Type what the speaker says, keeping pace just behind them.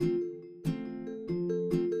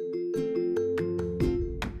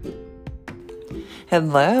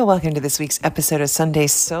Hello, welcome to this week's episode of Sunday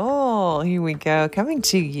Soul. Here we go, coming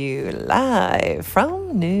to you live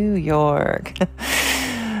from New York.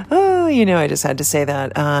 Oh, I just had to say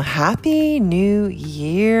that. Happy New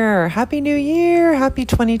Year. Happy New Year. Happy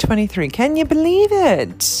 2023. Can you believe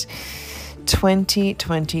it?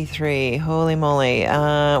 2023. Holy moly.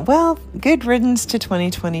 Well, good riddance to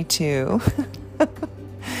 2022.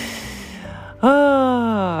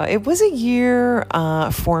 It was a year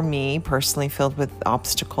for me personally filled with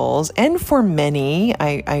obstacles, and for many,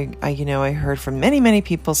 I heard from many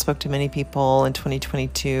people, spoke to many people in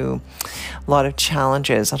 2022. A lot of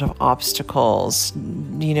challenges, a lot of obstacles,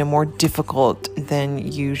 more difficult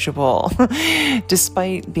than usual,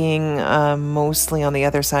 despite being mostly on the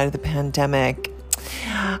other side of the pandemic.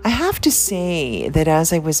 I have to say that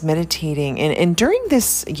as I was meditating and during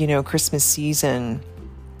this, Christmas season,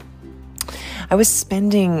 I was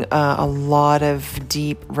spending a lot of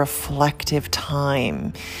deep reflective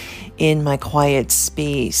time in my quiet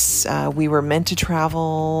space. We were meant to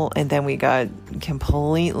travel, and then we got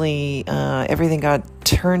completely, everything got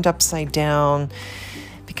turned upside down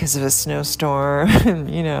because of a snowstorm,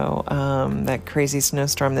 that crazy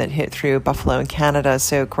snowstorm that hit through Buffalo and Canada.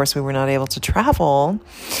 So, of course, we were not able to travel.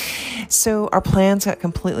 So our plans got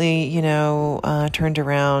completely, turned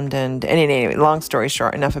around. And anyway, long story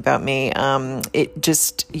short, enough about me. It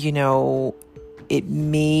just, it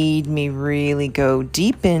made me really go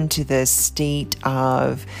deep into this state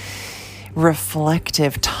of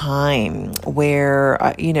reflective time where,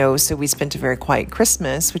 so we spent a very quiet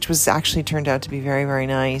Christmas, which was actually turned out to be very, very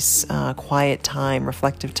nice, quiet time,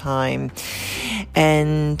 reflective time.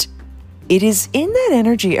 And it is in that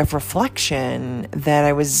energy of reflection that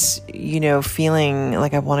I was, feeling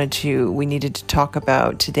like we needed to talk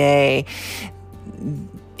about today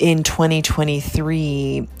in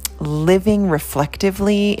 2023, living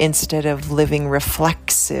reflectively instead of living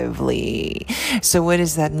reflexively. So what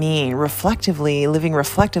does that mean? Living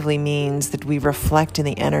reflectively means that we reflect in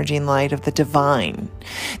the energy and light of the divine,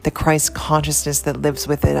 the Christ consciousness that lives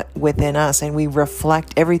within us, and we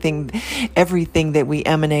reflect everything that we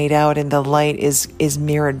emanate out, and the light is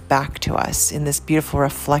mirrored back to us in this beautiful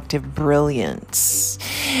reflective brilliance.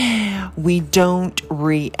 We don't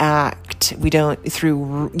react. We don't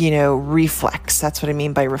through, reflex. That's what I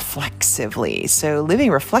mean by reflexively. So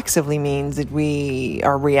living reflexively means that we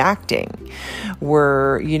are reacting.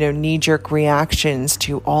 We're, knee-jerk reactions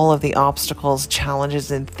to all of the obstacles,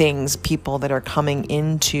 challenges, and things, people that are coming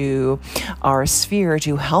into our sphere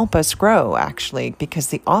to help us grow, actually, because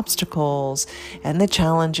the obstacles and the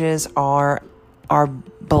challenges are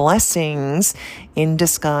blessings in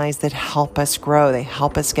disguise that help us grow. They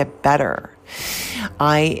help us get better.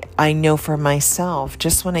 I know for myself,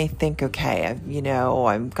 just when I think, okay,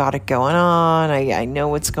 I've got it going on. I know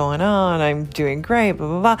what's going on. I'm doing great,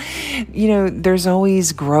 blah, blah, blah. There's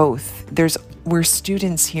always growth. We're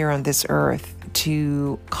students here on this earth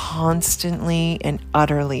to constantly and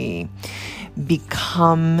utterly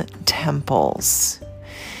become temples.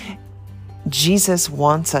 Jesus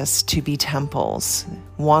wants us to be temples,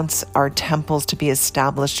 wants our temples to be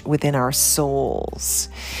established within our souls.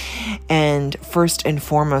 And first and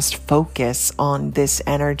foremost, focus on this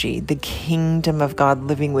energy, the kingdom of God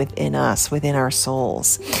living within us, within our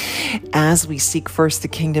souls. As we seek first the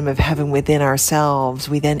kingdom of heaven within ourselves,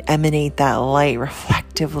 we then emanate that light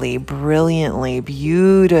reflectively, brilliantly,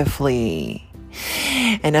 beautifully.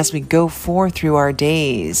 And as we go forth through our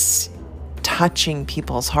days, touching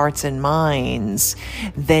people's hearts and minds,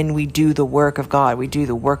 then we do the work of God. We do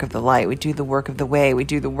the work of the light. We do the work of the way. We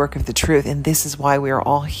do the work of the truth. And this is why we are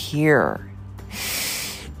all here,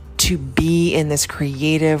 to be in this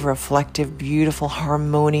creative, reflective, beautiful,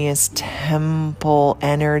 harmonious temple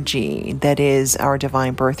energy that is our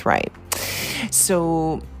divine birthright.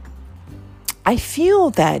 So I feel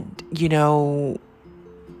that,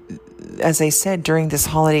 as I said, during this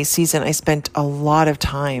holiday season, I spent a lot of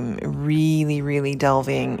time really, really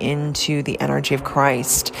delving into the energy of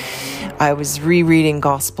Christ. I was rereading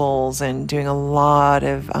Gospels and doing a lot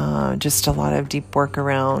of deep work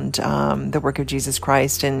around the work of Jesus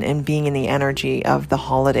Christ and being in the energy of the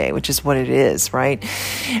holiday, which is what it is, right?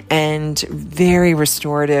 And very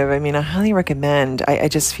restorative. I mean, I highly recommend. I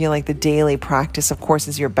just feel like the daily practice, of course,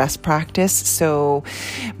 is your best practice. So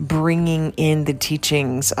bringing in the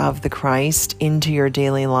teachings of the Christ into your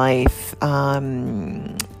daily life,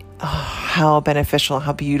 how beneficial,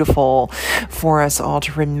 how beautiful for us all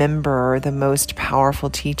to remember the most powerful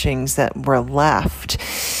teachings that were left.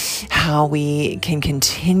 how we can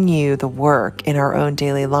continue the work in our own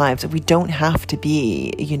daily lives. We don't have to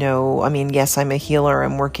be, yes, I'm a healer,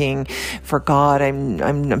 I'm working for God,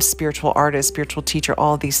 I'm a spiritual artist, spiritual teacher,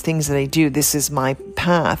 all these things that I do. This is my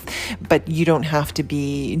path, but you don't have to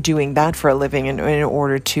be doing that for a living in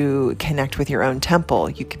order to connect with your own temple.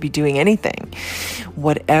 You could be doing anything,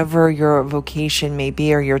 whatever your vocation may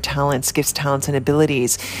be, or your talents, gifts, talents, and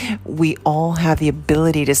abilities. We all have the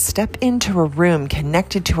ability to step into a room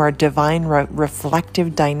connected to our divine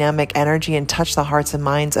reflective dynamic energy and touch the hearts and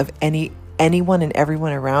minds of anyone and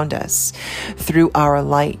everyone around us through our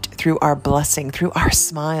light, through our blessing, through our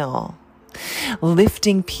smile,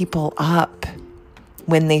 lifting people up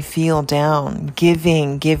when they feel down,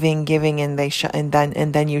 giving,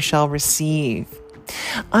 and then you shall receive.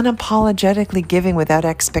 Unapologetically giving without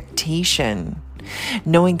expectation,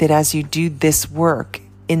 knowing that as you do this work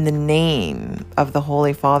in the name of the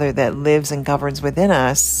Holy Father that lives and governs within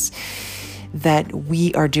us, that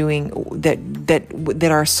we are doing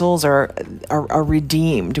that our souls are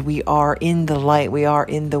redeemed. We are in the light. We are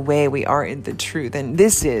in the way. We are in the truth. And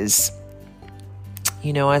this is,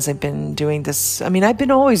 as I've been doing this, I've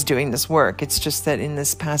been always doing this work. It's just that in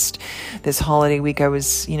this holiday week, I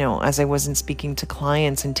was, as I wasn't speaking to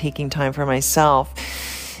clients and taking time for myself,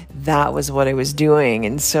 that was what I was doing.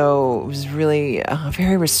 And so it was really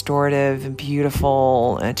very restorative and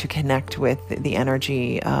beautiful to connect with the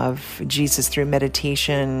energy of Jesus through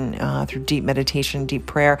meditation, through deep meditation, deep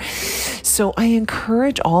prayer. So I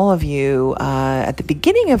encourage all of you at the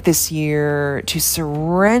beginning of this year to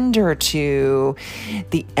surrender to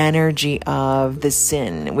the energy of the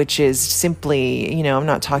sin, which is simply, I'm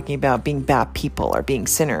not talking about being bad people or being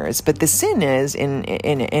sinners, but the sin is in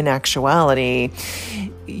actuality,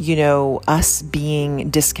 us being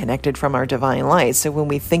disconnected from our divine light. So when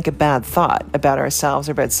we think a bad thought about ourselves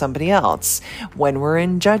or about somebody else, when we're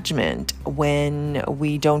in judgment, when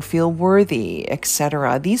we don't feel worthy,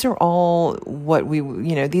 etc., these are all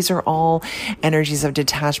these are all energies of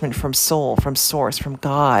detachment from soul, from source, from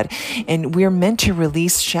God. And we're meant to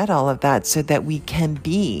shed all of that so that we can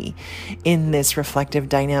be in this reflective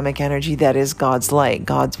dynamic energy that is God's light,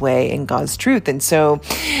 God's way, and God's truth. And so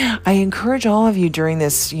I encourage all of you during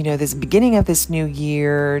this beginning of this new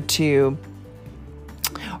year to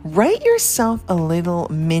write yourself a little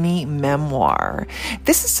mini memoir.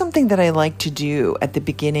 This is something that I like to do at the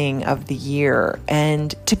beginning of the year.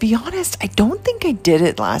 And to be honest, I don't think I did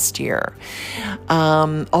it last year,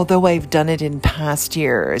 although I've done it in past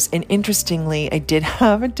years. And interestingly, I did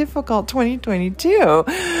have a difficult 2022.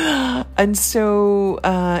 And so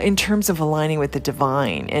in terms of aligning with the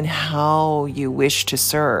divine and how you wish to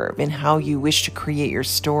serve and how you wish to create your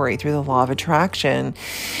story through the law of attraction,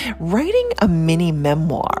 writing a mini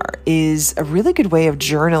memoir is a really good way of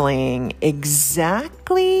journaling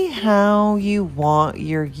exactly how you want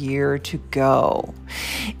your year to go,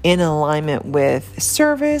 in alignment with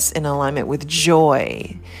service, in alignment with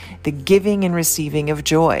joy, the giving and receiving of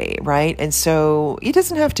joy, right? And so it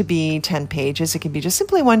doesn't have to be 10 pages. It can be just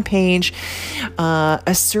simply 1 page,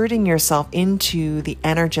 asserting yourself into the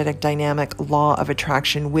energetic dynamic law of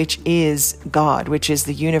attraction, which is God, which is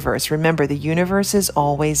the universe. Remember, the universe is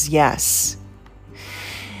always yes.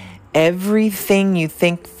 Everything you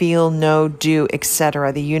think, feel, know, do,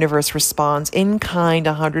 etc., the universe responds in kind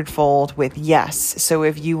 100-fold with yes. So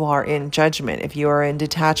if you are in judgment, if you are in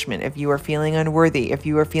detachment, if you are feeling unworthy, if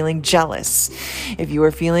you are feeling jealous, if you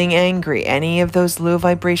are feeling angry, any of those low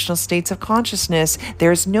vibrational states of consciousness,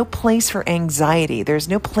 there's no place for anxiety. There's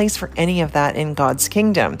no place for any of that in God's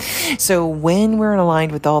kingdom. So when we're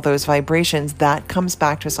aligned with all those vibrations, that comes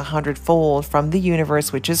back to us 100-fold from the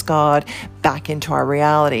universe, which is God, back into our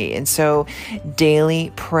reality. And so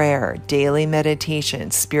daily prayer, daily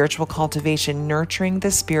meditation, spiritual cultivation, nurturing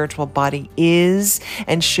the spiritual body is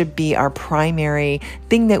and should be our primary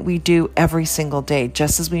thing that we do every single day,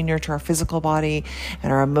 just as we nurture our physical body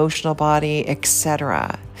and our emotional body,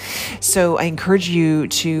 etc. So I encourage you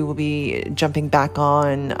to, we'll be jumping back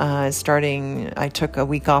on starting, I took a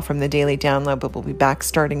week off from the daily download, but we'll be back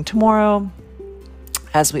starting tomorrow,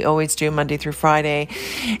 as we always do, Monday through Friday,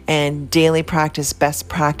 and daily practice, best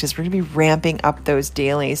practice. We're going to be ramping up those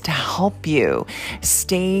dailies to help you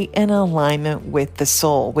stay in alignment with the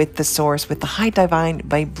soul, with the source, with the high divine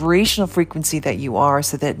vibrational frequency that you are,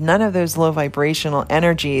 so that none of those low vibrational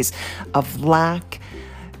energies of lack,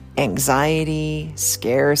 anxiety,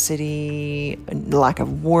 scarcity, lack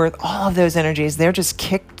of worth, all of those energies,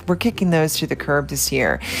 we're kicking those to the curb this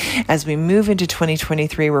year. As we move into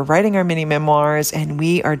 2023, we're writing our mini memoirs, and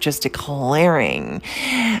we are just declaring,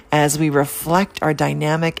 as we reflect our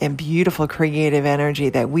dynamic and beautiful creative energy,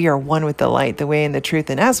 that we are one with the light, the way, and the truth.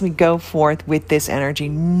 And as we go forth with this energy,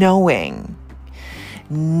 knowing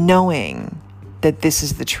that this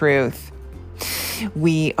is the truth,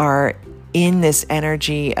 we are in this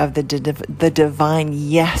energy of the divine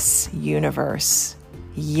yes universe.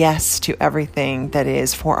 Yes to everything that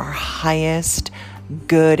is for our highest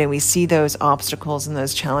good. And we see those obstacles and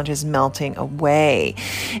those challenges melting away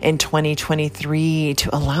in 2023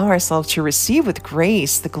 to allow ourselves to receive with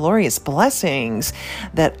grace the glorious blessings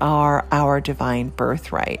that are our divine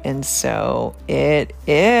birthright. And so it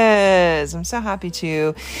is. I'm so happy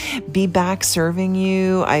to be back serving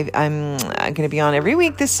you. I'm going to be on every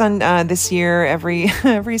week this year,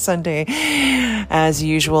 every Sunday as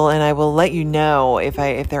usual. And I will let you know if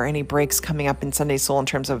there are any breaks coming up in Sunday Soul in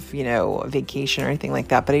terms of, vacation or anything like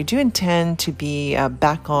that. But I do intend to be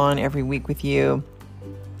back on every week with you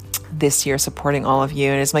this year, supporting all of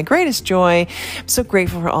you. And it's my greatest joy. I'm so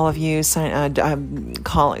grateful for all of you. I'm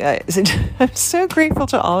so grateful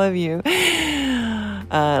to all of you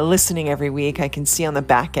listening every week. I can see on the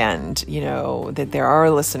back end, that there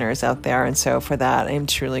are listeners out there. And so for that, I'm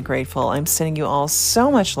truly grateful. I'm sending you all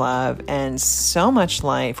so much love and so much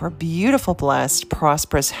light for a beautiful, blessed,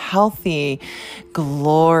 prosperous, healthy,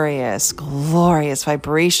 glorious,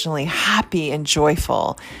 vibrationally happy and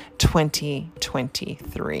joyful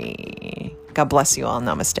 2023. God bless you all.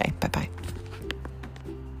 Namaste. Bye-bye.